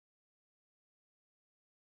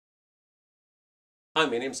Hi,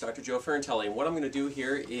 my name is Dr. Joe Ferrantelli, and what I'm going to do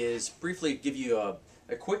here is briefly give you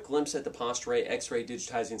a quick glimpse at the PostureRay X-ray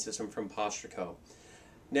digitizing system from PostureCo.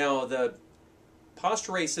 Now, the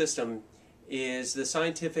PostureRay system is the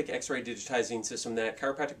scientific X-ray digitizing system that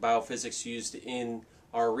chiropractic biophysics used in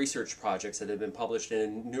our research projects that have been published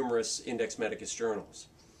in numerous Index Medicus journals.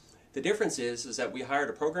 The difference is that we hired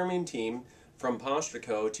a programming team from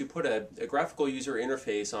PostureCo to put a graphical user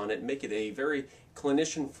interface on it and make it a very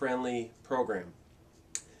clinician-friendly program.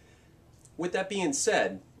 With that being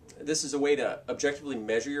said, this is a way to objectively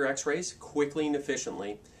measure your x-rays quickly and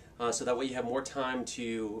efficiently, so that way you have more time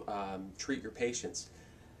to treat your patients.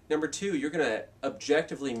 Number two, you're going to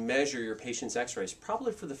objectively measure your patient's x-rays,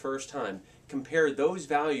 probably for the first time. Compare those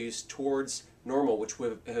values towards normal, which we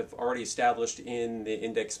have already established in the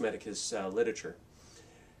Index Medicus literature.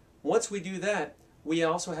 Once we do that, we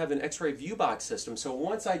also have an x-ray view box system. So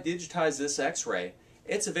once I digitize this x-ray,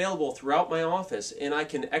 it's available throughout my office, and I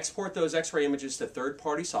can export those x-ray images to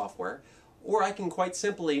third-party software, or I can quite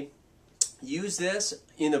simply use this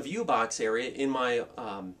in a view box area in my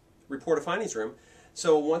report of findings room.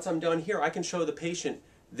 So once I'm done here, I can show the patient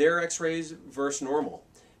their x-rays versus normal,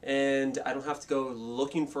 and I don't have to go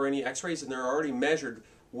looking for any x-rays, and they're already measured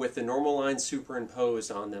with the normal lines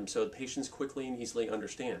superimposed on them, so the patients quickly and easily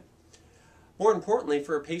understand. More importantly,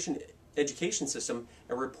 for a patient education system,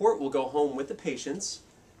 a report will go home with the patients,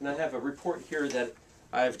 and I have a report here that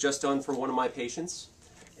I've just done for one of my patients,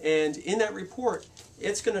 and in that report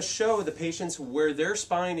it's going to show the patients where their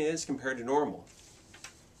spine is compared to normal.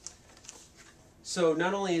 So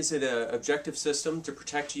not only is it an objective system to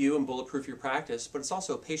protect you and bulletproof your practice, but it's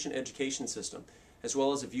also a patient education system as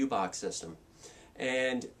well as a view box system,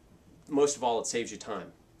 and most of all, it saves you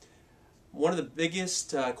time. One of the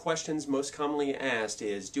biggest questions most commonly asked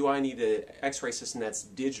is, do I need an x-ray system that's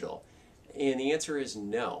digital? And the answer is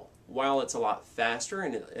no. While it's a lot faster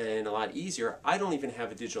and a lot easier, I don't even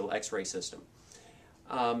have a digital x-ray system.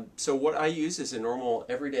 So what I use is a normal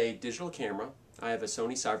everyday digital camera. I have a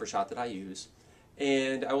Sony CyberShot that I use,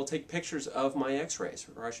 and I will take pictures of my x-rays,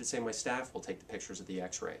 or I should say my staff will take the pictures of the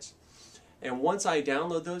x-rays. And once I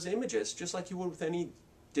download those images, just like you would with any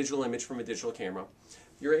digital image from a digital camera,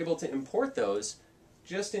 you're able to import those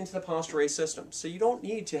just into the PostureRay system. So you don't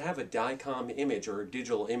need to have a DICOM image or a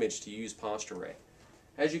digital image to use PostureRay.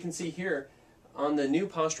 As you can see here, on the new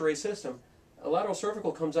PostureRay system, a lateral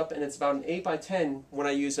cervical comes up and it's about an 8 by 10 when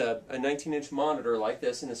I use a 19-inch monitor like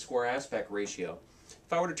this in a square aspect ratio.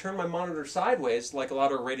 If I were to turn my monitor sideways, like a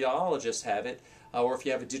lot of radiologists have it, or if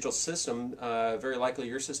you have a digital system, very likely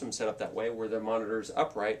your system's set up that way where the monitor is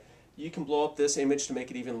upright, you can blow up this image to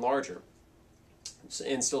make it even larger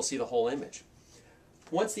and still see the whole image.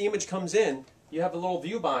 Once the image comes in, you have a little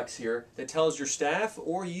view box here that tells your staff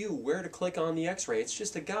or you where to click on the x-ray. It's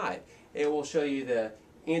just a guide. It will show you the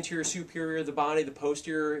anterior, superior of the body, the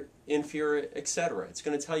posterior, inferior, etc. It's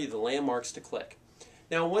going to tell you the landmarks to click.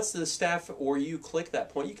 Now once the staff or you click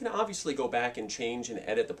that point, you can obviously go back and change and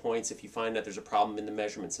edit the points if you find that there's a problem in the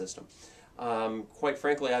measurement system. Quite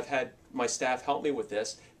frankly, I've had my staff help me with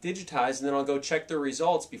this, digitize, and then I'll go check the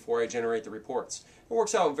results before I generate the reports. It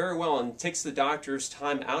works out very well and takes the doctor's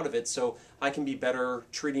time out of it so I can be better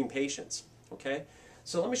treating patients. Okay?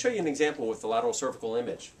 So let me show you an example with the lateral cervical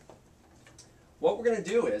image. What we're going to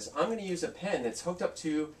do is I'm going to use a pen that's hooked up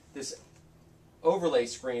to this overlay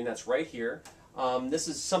screen that's right here. This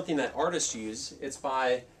is something that artists use. It's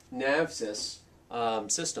by Navsys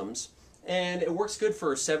Systems. And it works good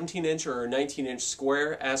for a 17-inch or 19-inch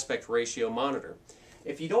square aspect ratio monitor.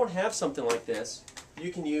 If you don't have something like this,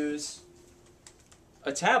 you can use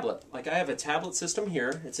a tablet. Like I have a tablet system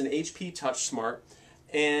here. It's an HP Touch Smart,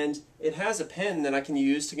 and it has a pen that I can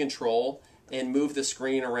use to control and move the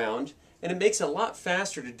screen around. And it makes it a lot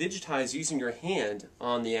faster to digitize using your hand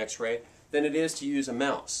on the x-ray than it is to use a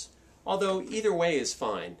mouse. Although either way is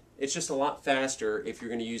fine. It's just a lot faster if you're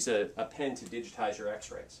going to use a pen to digitize your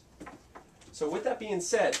x-rays. So with that being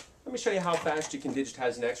said, let me show you how fast you can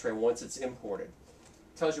digitize an x-ray once it's imported.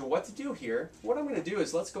 It tells you what to do here. What I'm going to do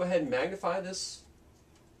is let's go ahead and magnify this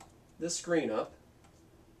screen up.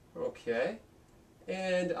 Okay.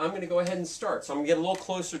 And I'm going to go ahead and start. So I'm going to get a little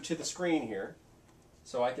closer to the screen here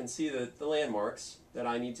so I can see the landmarks that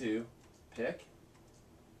I need to pick.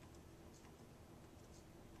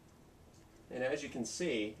 And as you can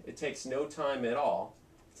see, it takes no time at all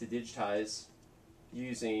to digitize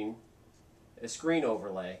using a screen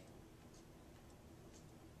overlay.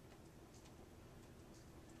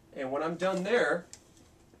 And when I'm done there,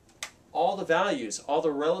 all the values, all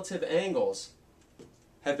the relative angles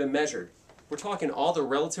have been measured. We're talking all the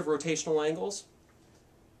relative rotational angles,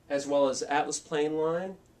 as well as atlas plane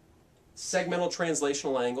line, segmental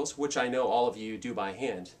translational angles, which I know all of you do by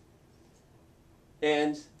hand,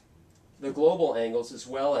 and the global angles as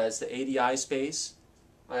well as the ADI space.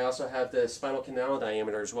 I also have the spinal canal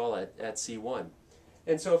diameter as well at C1.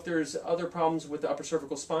 And so if there's other problems with the upper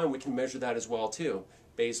cervical spine, we can measure that as well too.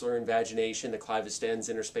 Basilar invagination, the clivus-dens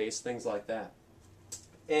interspace, things like that.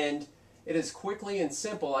 And it is quickly and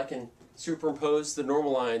simple. I can superimpose the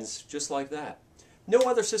normal lines just like that. No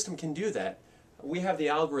other system can do that. We have the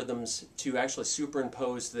algorithms to actually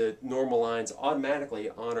superimpose the normal lines automatically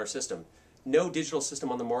on our system. No digital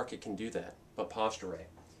system on the market can do that, but PostureRay.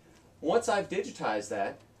 Once I've digitized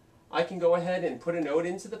that, I can go ahead and put a note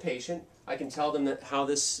into the patient. I can tell them that how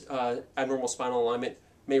this abnormal spinal alignment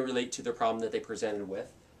may relate to the problem that they presented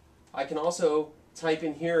with. I can also type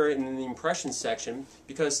in here in the impressions section,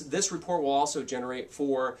 because this report will also generate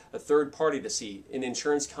for a third party to see, an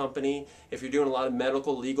insurance company, if you're doing a lot of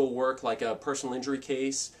medical legal work like a personal injury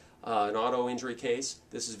case, an auto injury case.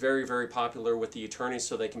 This is very, very popular with the attorneys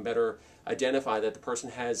so they can better identify that the person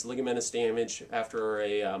has ligamentous damage after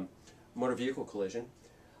a motor vehicle collision.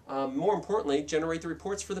 More importantly, generate the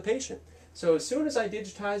reports for the patient. So as soon as I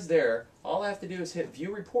digitize there, all I have to do is hit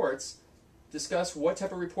View Reports, discuss what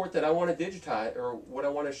type of report that I want to digitize or what I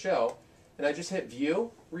want to show, and I just hit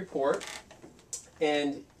View Report,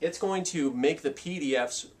 and it's going to make the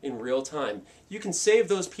PDFs in real time. You can save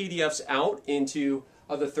those PDFs out into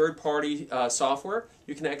other third-party software.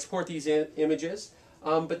 You can export these images,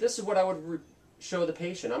 but this is what I would show the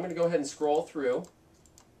patient. I'm going to go ahead and scroll through.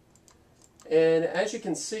 And as you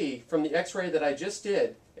can see from the x-ray that I just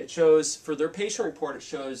did, it shows, for their patient report, it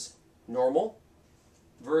shows normal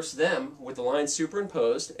versus them with the lines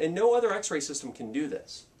superimposed, and no other x-ray system can do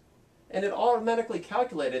this. And it automatically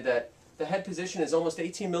calculated that the head position is almost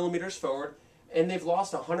 18 millimeters forward, and they've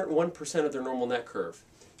lost 101% of their normal neck curve.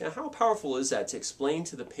 Now, how powerful is that to explain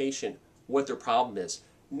to the patient what their problem is?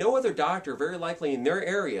 No other doctor, very likely in their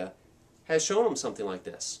area, has shown them something like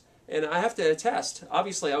this. And I have to attest,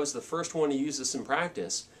 obviously I was the first one to use this in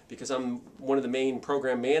practice because I'm one of the main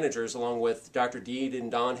program managers along with Dr. Deed and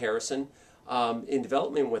Don Harrison in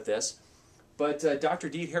development with this. But Dr.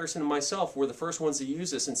 Deed Harrison and myself were the first ones to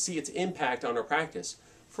use this and see its impact on our practice.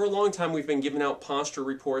 For a long time we've been giving out posture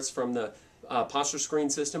reports from the posture screen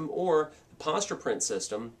system or the posture print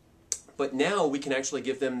system, but now we can actually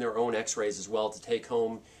give them their own x-rays as well to take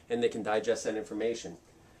home, and they can digest that information.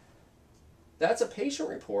 That's a patient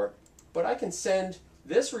report, but I can send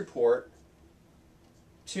this report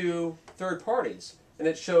to third parties, and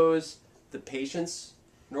it shows the patient's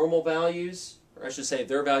normal values, or I should say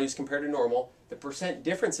their values compared to normal, the percent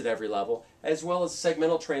difference at every level, as well as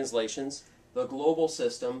segmental translations, the global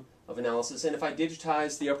system of analysis, and if I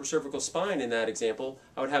digitize the upper cervical spine in that example,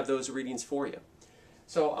 I would have those readings for you.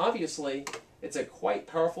 So obviously, it's a quite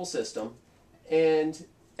powerful system, and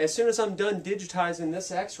as soon as I'm done digitizing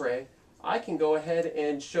this x-ray, I can go ahead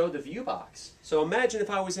and show the view box. So imagine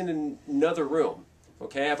if I was in another room.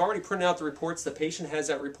 Okay, I've already printed out the reports. The patient has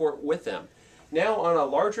that report with them. Now on a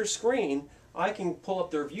larger screen, I can pull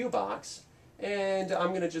up their view box, and I'm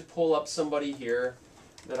going to just pull up somebody here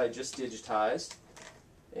that I just digitized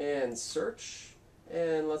and search.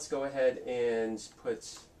 And let's go ahead and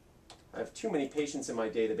put, I have too many patients in my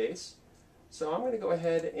database. So I'm going to go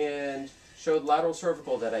ahead and show the lateral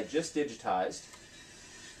cervical that I just digitized.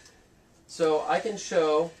 So I can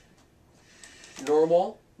show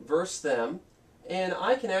normal versus them, and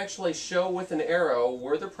I can actually show with an arrow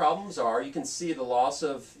where the problems are. You can see the loss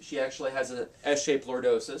of, she actually has an S-shaped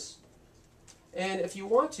lordosis. And if you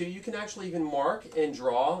want to, you can actually even mark and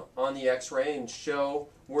draw on the x-ray and show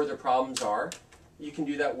where the problems are. You can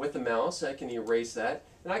do that with the mouse. I can erase that.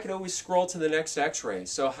 And I can always scroll to the next x-ray.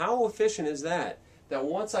 So how efficient is that? That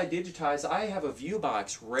once I digitize, I have a view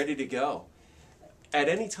box ready to go. At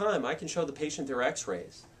any time, I can show the patient their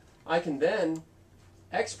x-rays. I can then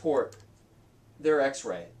export their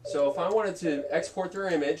x-ray. So if I wanted to export their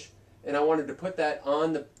image and I wanted to put that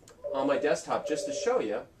on my desktop just to show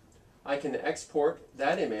you, I can export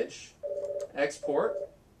that image, export.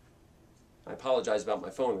 I apologize about my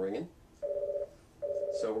phone ringing.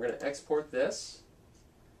 So we're going to export this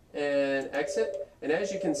and exit. And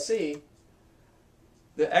as you can see,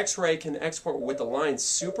 the x-ray can export with the lines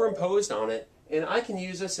superimposed on it, and I can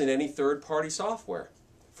use this in any third-party software.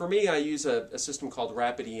 For me, I use a system called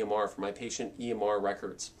Rapid EMR for my patient EMR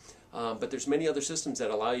records. But there's many other systems that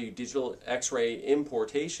allow you digital x-ray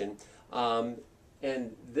importation.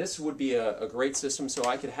 And this would be a great system so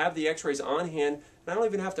I could have the x-rays on hand, and I don't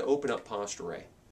even have to open up PostureRay.